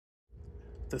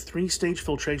The 3-stage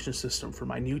filtration system for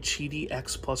my new Qidi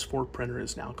Plus4 printer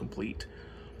is now complete.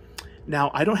 Now,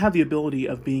 I don't have the ability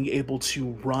of being able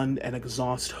to run an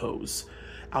exhaust hose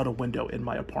out a window in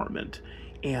my apartment.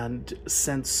 And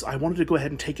since I wanted to go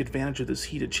ahead and take advantage of this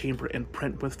heated chamber and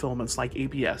print with filaments like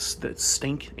ABS that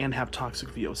stink and have toxic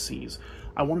VOCs,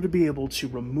 I wanted to be able to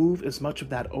remove as much of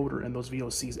that odor and those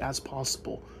VOCs as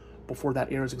possible before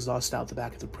that air is exhausted out the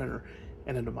back of the printer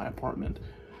and into my apartment.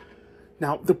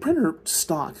 Now, the printer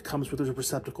stock comes with a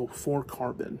receptacle for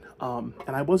carbon, and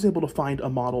I was able to find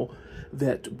a model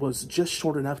that was just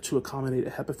short enough to accommodate a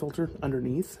HEPA filter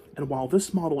underneath. And while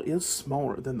this model is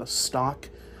smaller than the stock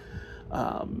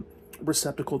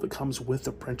receptacle that comes with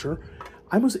the printer,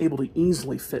 I was able to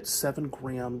easily fit 7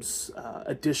 grams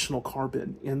additional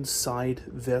carbon inside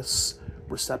this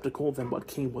receptacle than what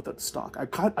came with it stock. I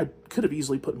could have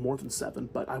easily put more than 7,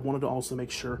 but I wanted to also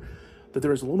make sure that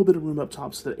there is a little bit of room up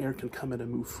top so that air can come in and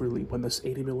move freely when this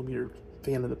 80mm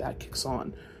fan in the back kicks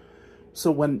on.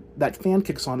 So when that fan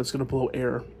kicks on, it's going to blow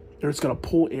air, or it's going to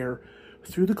pull air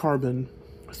through the carbon,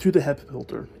 through the HEPA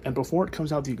filter, and before it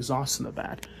comes out the exhaust in the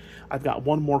back, I've got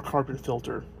one more carbon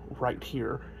filter right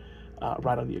here,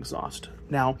 right on the exhaust.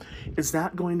 Now, is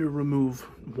that going to remove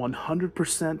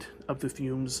 100% of the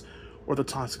fumes or the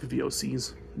toxic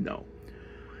VOCs? No.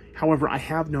 However, I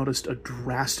have noticed a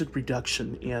drastic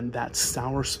reduction in that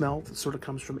sour smell that sort of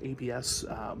comes from ABS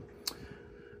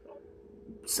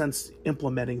since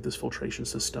implementing this filtration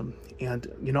system. And,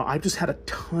 you know, I've just had a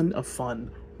ton of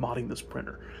fun modding this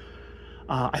printer.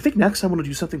 I think next I want to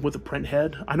do something with the print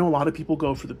head. I know a lot of people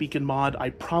go for the beacon mod. I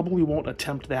probably won't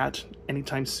attempt that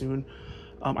anytime soon.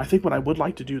 I think what I would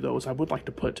like to do, though, is I would like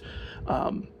to put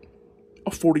a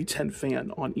 40-10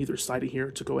 fan on either side of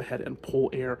here to go ahead and pull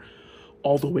air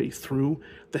all the way through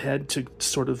the head to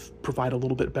sort of provide a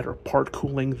little bit better part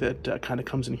cooling that kind of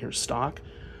comes in here stock.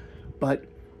 But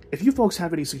if you folks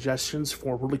have any suggestions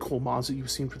for really cool mods that you've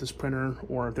seen for this printer,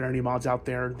 or if there are any mods out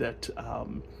there that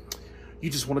you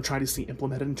just want to try to see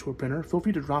implemented into a printer, feel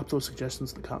free to drop those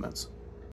suggestions in the comments.